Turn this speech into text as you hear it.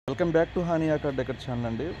Welcome back to Hania car decor channel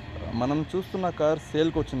అండి. మనం చూస్తున్న కార్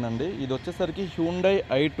సేల్కి వచ్చిందండి. ఇది వచ్చేసరికి హ్యూండై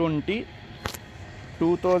i20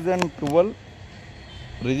 2012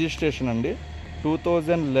 రిజిస్ట్రేషన్ అండి,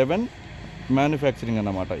 2011 మ్యానుఫ్యాక్చరింగ్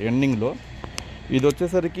అన్నమాట ఎండింగ్లో. ఇది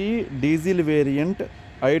వచ్చేసరికి డీజిల్ వేరియంట్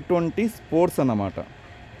i20 స్పోర్ట్స్ అన్నమాట.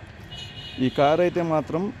 ఈ కార్ అయితే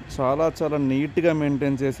మాత్రం చాలా నీట్గా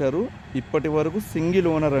మెయింటైన్ చేశారు. ఇప్పటి వరకు సింగిల్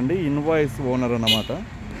ఓనర్ అండి, ఇన్వాయిస్ ఓనర్ అన్నమాట.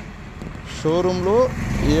 షోరూంలో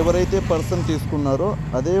ఎవరైతే పర్సన్ తీసుకున్నారో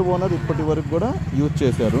అదే ఓనర్ ఇప్పటి వరకు కూడా యూజ్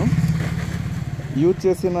చేశారు. యూజ్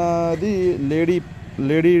చేసినది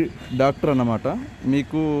లేడీ డాక్టర్ అన్నమాట.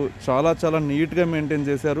 మీకు చాలా నీట్గా మెయింటైన్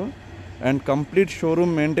చేశారు అండ్ కంప్లీట్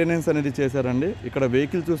షోరూమ్ మెయింటెనెన్స్ అనేది చేశారండి. ఇక్కడ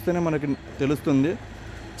వెహికల్ చూస్తేనే మనకి తెలుస్తుంది.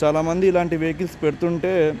 చాలామంది ఇలాంటి వెహికల్స్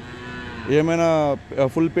పెడుతుంటే ఏమైనా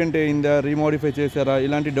ఫుల్ పెయింట్ అయిందా, రీమోడిఫై చేశారా,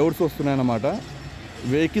 ఇలాంటి డౌట్స్ వస్తున్నాయన్నమాట.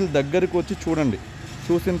 వెహికల్ దగ్గరికి వచ్చి చూడండి,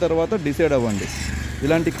 చూసిన తర్వాత డిసైడ్ అవ్వండి.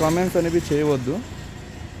 ఇలాంటి కామెంట్స్ అనేవి చేయవద్దు.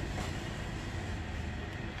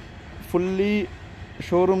 ఫుల్లీ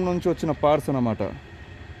షోరూమ్ నుంచి వచ్చిన పార్ట్స్ అన్నమాట.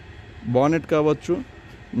 బానెట్ కావచ్చు,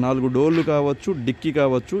 4 డోర్లు కావచ్చు, డిక్కీ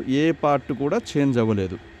కావచ్చు, ఏ పార్ట్ కూడా చేంజ్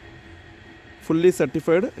అవ్వలేదు. ఫుల్లీ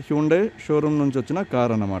సర్టిఫైడ్ హ్యూండై షోరూమ్ నుంచి వచ్చిన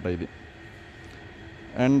కార్ అన్నమాట ఇది.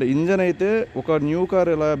 అండ్ ఇంజన్ అయితే ఒక న్యూ కార్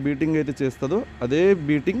ఎలా బీటింగ్ అయితే చేస్తుందో అదే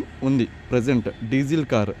బీటింగ్ ఉంది ప్రజెంట్. డీజిల్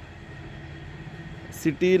కార్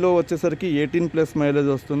సిటీలో వచ్చేసరికి 18+ మైలేజ్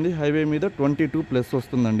వస్తుంది, హైవే మీద 22+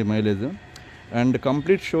 వస్తుందండి mileage. And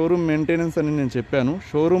complete showroom maintenance అని నేను చెప్పాను.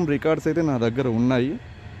 షోరూమ్ రికార్డ్స్ అయితే నా దగ్గర ఉన్నాయి.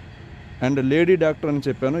 అండ్ లేడీ డాక్టర్ అని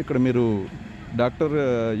చెప్పాను. ఇక్కడ మీరు డాక్టర్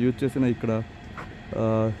యూజ్ చేసిన ఇక్కడ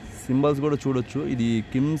సింబల్స్ కూడా చూడొచ్చు. ఇది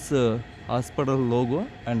KIMS hospital logo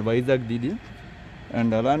and Vizag Didi.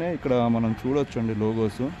 And అలానే ఇక్కడ మనం చూడొచ్చు అండి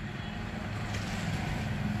లోగోస్.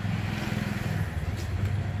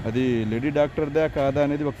 అది లేడీ డాక్టర్దే కాదా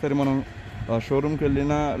అనేది ఒకసారి మనం షోరూమ్కి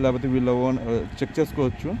వెళ్ళినా లేకపోతే వీళ్ళ ఓన్ చెక్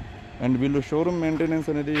చేసుకోవచ్చు. అండ్ వీళ్ళు షోరూమ్ మెయింటెనెన్స్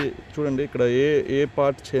అనేది చూడండి, ఇక్కడ ఏ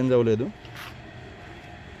పార్ట్ చేంజ్ అవ్వలేదు.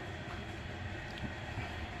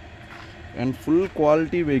 అండ్ ఫుల్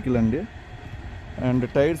క్వాలిటీ వెహికల్ అండి. అండ్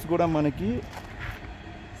టైర్స్ కూడా మనకి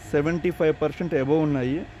 75% అబవ్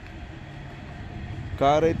ఉన్నాయి.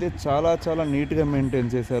 కార్ అయితే చాలా నీట్గా మెయింటైన్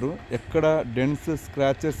చేశారు. ఎక్కడ డెంట్స్,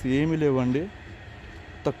 స్క్రాచెస్ ఏమీ లేవండి.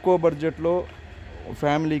 తక్కువ బడ్జెట్లో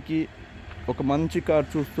ఫ్యామిలీకి ఒక మంచి కార్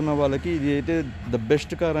చూస్తున్న వాళ్ళకి ఇది అయితే ద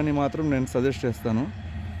బెస్ట్ కార్ అని మాత్రం నేను సజెస్ట్ చేస్తాను.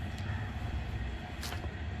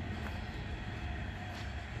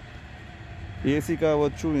 ఏసీ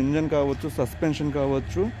కావచ్చు, ఇంజన్ కావచ్చు, సస్పెన్షన్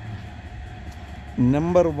కావచ్చు,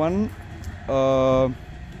 నెంబర్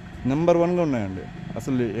వన్గా ఉన్నాయండి.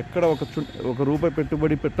 అసలు ఎక్కడ ఒక రూపాయి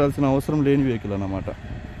పెట్టుబడి పెట్టాల్సిన అవసరం లేని వెహికల్ అన్నమాట.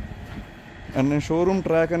 అండ్ నేను షోరూమ్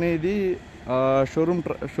ట్రాక్ అనేది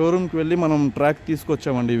షోరూమ్కి వెళ్ళి మనం ట్రాక్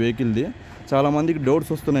తీసుకొచ్చామండి ఈ వెహికల్ది. చాలామందికి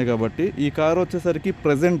డౌట్స్ వస్తున్నాయి కాబట్టి. ఈ కార్ వచ్చేసరికి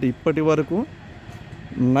ప్రజెంట్ ఇప్పటి వరకు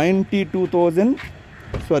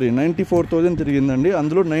 94,000 తిరిగిందండి.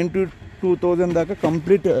 అందులో 92,000 దాకా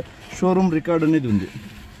కంప్లీట్ షోరూమ్ రికార్డ్ అనేది ఉంది.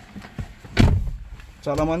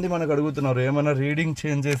 చాలామంది మనకు అడుగుతున్నారు ఏమైనా రీడింగ్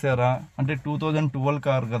చేంజ్ చేశారా అంటే, 2012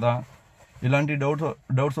 కార్ కదా, ఇలాంటి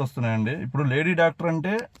డౌట్స్ వస్తున్నాయండి. ఇప్పుడు లేడీ డాక్టర్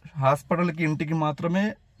అంటే హాస్పిటల్కి ఇంటికి మాత్రమే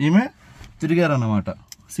ఈమె తిరిగారన్నమాట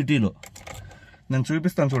సిటీలో. నేను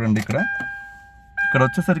చూపిస్తాను చూడండి. ఇక్కడ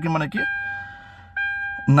వచ్చేసరికి మనకి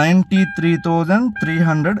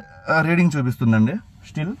 93,300 reading చూపిస్తుందండి.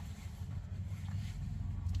 Still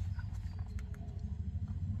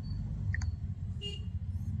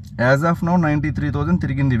as of now 93,000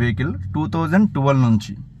 తిరిగింది వెహికల్ 2012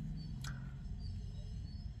 నుంచి.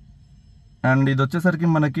 అండ్ ఇది వచ్చేసరికి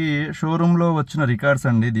మనకి షోరూంలో వచ్చిన రికార్డ్స్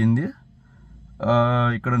అండి దీనిది.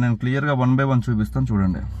 ఇక్కడ నేను క్లియర్గా 1 by 1 చూపిస్తాను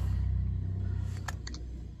చూడండి.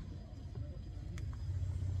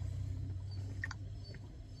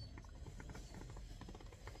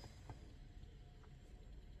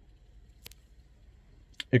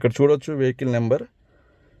 ఇక్కడ చూడొచ్చు vehicle number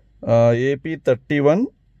AP31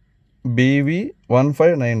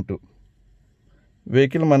 BV1592.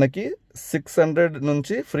 Vehicle మనకి 600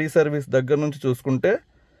 నుంచి ఫ్రీ సర్వీస్ దగ్గర నుంచి చూసుకుంటే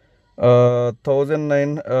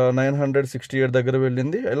 1968 దగ్గర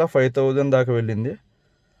వెళ్ళింది, ఇలా 5,000 దాకా వెళ్ళింది.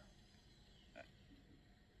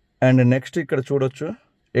 అండ్ నెక్స్ట్ ఇక్కడ చూడొచ్చు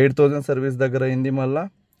 8,000 సర్వీస్ దగ్గర అయింది, మళ్ళీ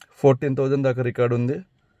 14,000 దాకా రికార్డ్ ఉంది.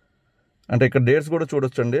 అంటే ఇక్కడ డేట్స్ కూడా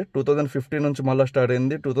చూడొచ్చు అండి. 2015 నుంచి మళ్ళీ స్టార్ట్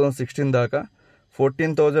అయింది, 2016 దాకా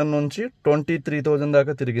 14,000 నుంచి 23,000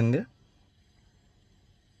 దాకా తిరిగింది.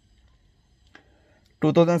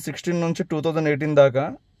 2016 నుంచి 2018 దాకా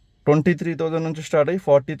 23,000 నుంచి స్టార్ట్ అయ్యి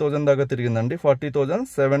 40,000 దాకా తిరిగిందండి,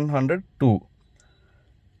 40,702.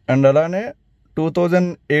 అండ్ అలానే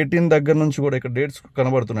 2018 దగ్గర నుంచి కూడా ఇక్కడ డేట్స్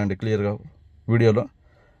కనబడుతున్నాయండి క్లియర్గా వీడియోలో.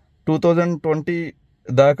 2020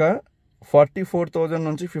 దాకా 44,000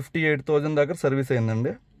 నుంచి 58,000 దాకా సర్వీస్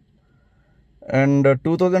అయిందండి. అండ్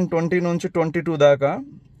 2020 నుంచి 22 దాకా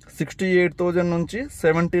 68,000 నుంచి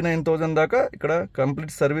 79,000 దాకా ఇక్కడ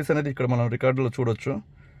కంప్లీట్ సర్వీస్ అనేది ఇక్కడ మనం రికార్డులో చూడొచ్చు.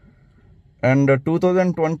 అండ్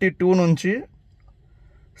 2022 నుంచి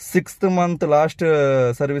 6th మంత్ లాస్ట్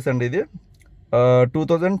సర్వీస్ అండి ఇది.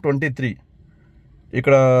 2023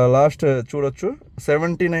 ఇక్కడ లాస్ట్ చూడొచ్చు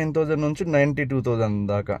 79,000 నుంచి 92,000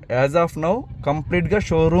 దాకా. యాజ్ ఆఫ్ నౌ కంప్లీట్గా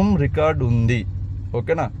షోరూమ్ రికార్డ్ ఉంది.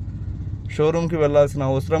 ఓకేనా, షోరూమ్కి వెళ్ళాల్సిన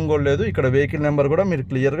అవసరం కూడా లేదు. ఇక్కడ వెహికల్ నెంబర్ కూడా మీరు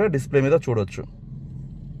క్లియర్గా డిస్ప్లే మీద చూడొచ్చు.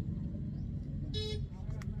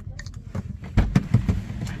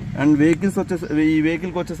 అండ్ ఈ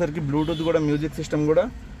వెహికల్కి వచ్చేసరికి బ్లూటూత్ కూడా, మ్యూజిక్ సిస్టమ్ కూడా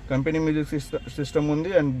కంపెనీ మ్యూజిక్ సిస్టమ్ ఉంది.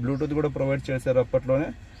 అండ్ బ్లూటూత్ కూడా ప్రొవైడ్ చేశారు అప్పట్లోనే.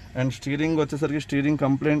 అండ్ స్టీరింగ్ వచ్చేసరికి స్టీరింగ్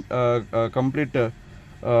కంప్లీట్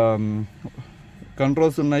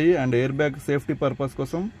కంట్రోల్స్ ఉన్నాయి. And air bag safety purpose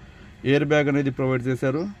కోసం ఎయిర్ బ్యాగ్ అనేది ప్రొవైడ్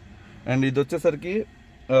చేశారు. అండ్ ఇది వచ్చేసరికి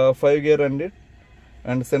 5 గేర్ అండి.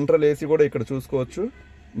 అండ్ సెంట్రల్ ఏసీ కూడా ఇక్కడ చూసుకోవచ్చు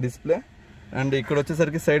డిస్ప్లే. అండ్ ఇక్కడ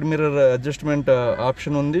వచ్చేసరికి సైడ్ మిర్రర్ అడ్జస్ట్మెంట్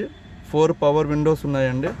ఆప్షన్ ఉంది. 4 పవర్ విండోస్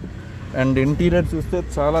ఉన్నాయండి. అండ్ ఇంటీరియర్ చూస్తే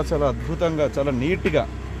చాలా చాలా అద్భుతంగా, చాలా నీట్గా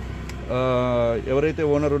ఎవరైతే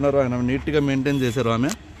ఓనర్ ఉన్నారో ఆయన నీట్గా మెయింటైన్ చేశారు ఆమె.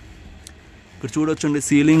 ఇక్కడ చూడొచ్చండి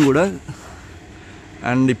సీలింగ్ కూడా.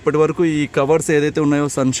 అండ్ ఇప్పటి వరకు ఈ కవర్స్ ఏదైతే ఉన్నాయో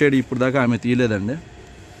సన్షేడ్ ఇప్పుడు దాకా ఆమె తీయలేదండి.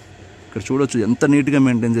 ఇక్కడ చూడొచ్చు ఎంత నీట్గా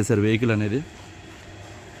మెయింటైన్ చేశారు వెహికల్ అనేది.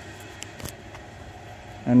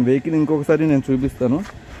 అండ్ వెహికల్ ఇంకొకసారి నేను చూపిస్తాను.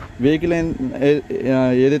 వెహికల్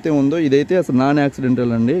ఏదైతే ఉందో ఇదైతే అసలు నాన్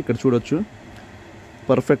యాక్సిడెంటల్ అండి. ఇక్కడ చూడొచ్చు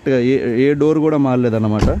పర్ఫెక్ట్గా ఏ డోర్ కూడా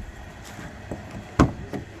మారలేదన్నమాట.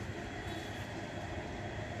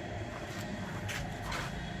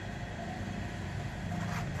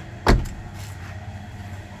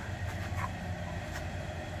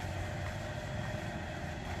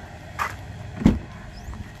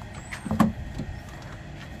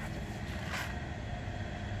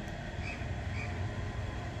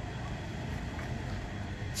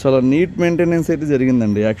 చాలా నీట్ మెయింటెనెన్స్ అయితే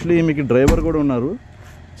జరిగిందండి. యాక్చువల్లీ మీకు డ్రైవర్ కూడా ఉన్నారు,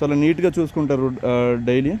 చాలా నీట్గా చూసుకుంటారు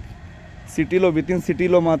డైలీ. సిటీలో వితిన్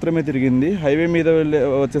సిటీలో మాత్రమే తిరిగింది. హైవే మీద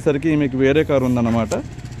వచ్చేసరికి మీకు వేరే కారు ఉందన్నమాట,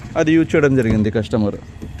 అది యూజ్ చేయడం జరిగింది కస్టమర్.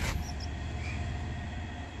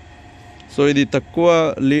 సో ఇది తక్కువ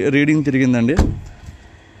reading తిరిగిందండి.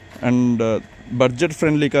 And budget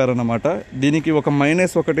friendly car అన్నమాట. దీనికి ఒక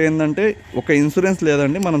మైనస్ ఒకటి ఏంటంటే ఒక ఇన్సూరెన్స్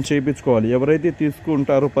లేదండి, మనం చేయించుకోవాలి. ఎవరైతే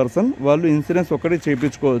తీసుకుంటారో పర్సన్ వాళ్ళు ఇన్సూరెన్స్ ఒకటి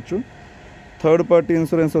చేయించుకోవచ్చు. థర్డ్ పార్టీ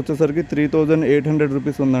ఇన్సూరెన్స్ వచ్చేసరికి 3,800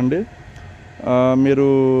 రూపీస్ ఉందండి. మీరు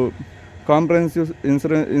కాంప్రహెన్సివ్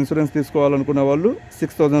ఇన్సూరెన్స్ తీసుకోవాలనుకున్న వాళ్ళు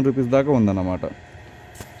 6,000 రూపీస్ దాకా ఉందన్నమాట.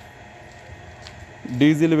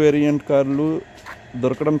 డీజిల్ వేరియంట్ కార్లు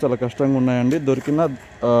దొరకడం చాలా కష్టంగా ఉన్నాయండి. దొరికిన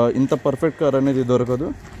ఇంత పర్ఫెక్ట్ కార్ అనేది దొరకదు.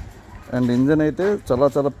 అండ్ ఇంజన్ అయితే చాలా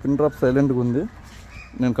చాలా పిన్ డ్రాప్ సైలెంట్గా ఉంది.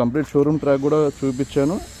 నేను కంప్లీట్ షోరూమ్ ట్రాక్ కూడా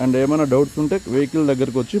చూపించాను. అండ్ ఏమైనా డౌట్స్ ఉంటే వెహికల్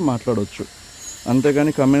దగ్గరికి వచ్చి మాట్లాడవచ్చు.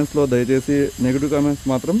 అంతేగాని కమెంట్స్లో దయచేసి నెగిటివ్ కమెంట్స్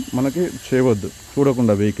మాత్రం మనకి చేయవద్దు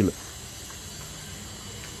చూడకుండా వెహికల్.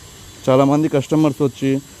 చాలామంది కస్టమర్స్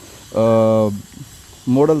వచ్చి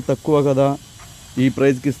మోడల్ తక్కువ కదా, ఈ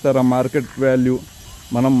ప్రైస్కి ఇస్తారా, మార్కెట్ వాల్యూ,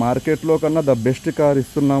 మనం మార్కెట్లో కన్నా ద బెస్ట్ కార్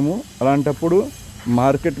ఇస్తున్నాము. అలాంటప్పుడు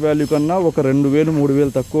మార్కెట్ వాల్యూ కన్నా ఒక 2,000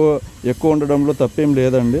 3,000 ఎక్కువ ఉండడంలో తప్పేం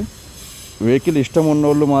లేదండి. వెహికల్ ఇష్టం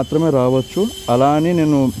ఉన్నోళ్ళు మాత్రమే రావచ్చు. అలా అని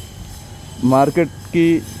నేను మార్కెట్కి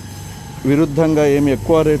విరుద్ధంగా ఏమి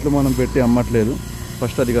ఎక్కువ రేట్లు మనం పెట్టి అమ్మట్లేదు.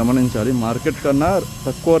 ఫస్ట్ అది గమనించాలి. మార్కెట్ కన్నా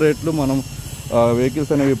తక్కువ రేట్లు మనం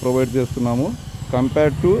వెహికల్స్ అనేవి ప్రొవైడ్ చేస్తున్నాము.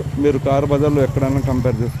 కంపేర్ టు మీరు కార్ బజార్లో ఎక్కడైనా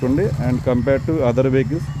కంపేర్ చేసుకోండి. And compare to other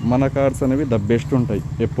vehicles మన కార్స్ అనేవి ద బెస్ట్ ఉంటాయి.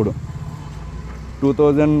 ఎప్పుడు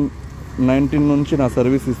 2019 నుంచి నా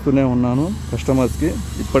సర్వీస్ ఇస్తూనే ఉన్నాను కస్టమర్స్కి.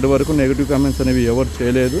 ఇప్పటి వరకు నెగిటివ్ కామెంట్స్ అనేవి ఎవరు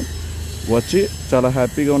చేయలేదు. వచ్చి చాలా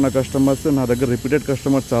హ్యాపీగా ఉన్న కస్టమర్స్ నా దగ్గర రిపీటెడ్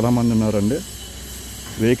కస్టమర్స్ చాలామంది ఉన్నారండి.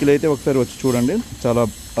 వెహికల్ అయితే ఒకసారి వచ్చి చూడండి, చాలా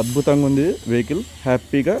అద్భుతంగా ఉంది వెహికల్.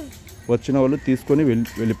 హ్యాపీగా వచ్చిన వాళ్ళు తీసుకొని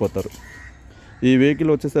వెళ్ళిపోతారు. ఈ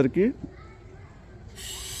వెహికల్ వచ్చేసరికి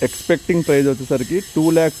ఎక్స్పెక్టింగ్ ప్రైస్ వచ్చేసరికి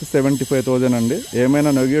 2,75,000 అండి.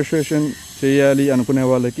 ఏమైనా నెగోషియేషన్ చేయాలి అనుకునే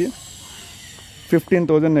వాళ్ళకి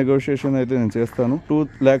 15,000 నెగోషియేషన్ అయితే నేను చేస్తాను.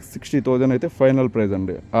 2,60,000 అయితే ఫైనల్ ప్రైస్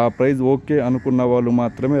అండి. ఆ ప్రైస్ ఓకే అనుకున్న వాళ్ళు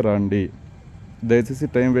మాత్రమే రండి. దయచేసి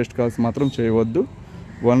టైం వేస్ట్ కాల్స్ మాత్రం చేయవద్దు.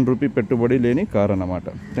 1 రూపీ పెట్టుబడి లేని కార్ అన్నమాట.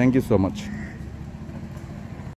 Thank you so much.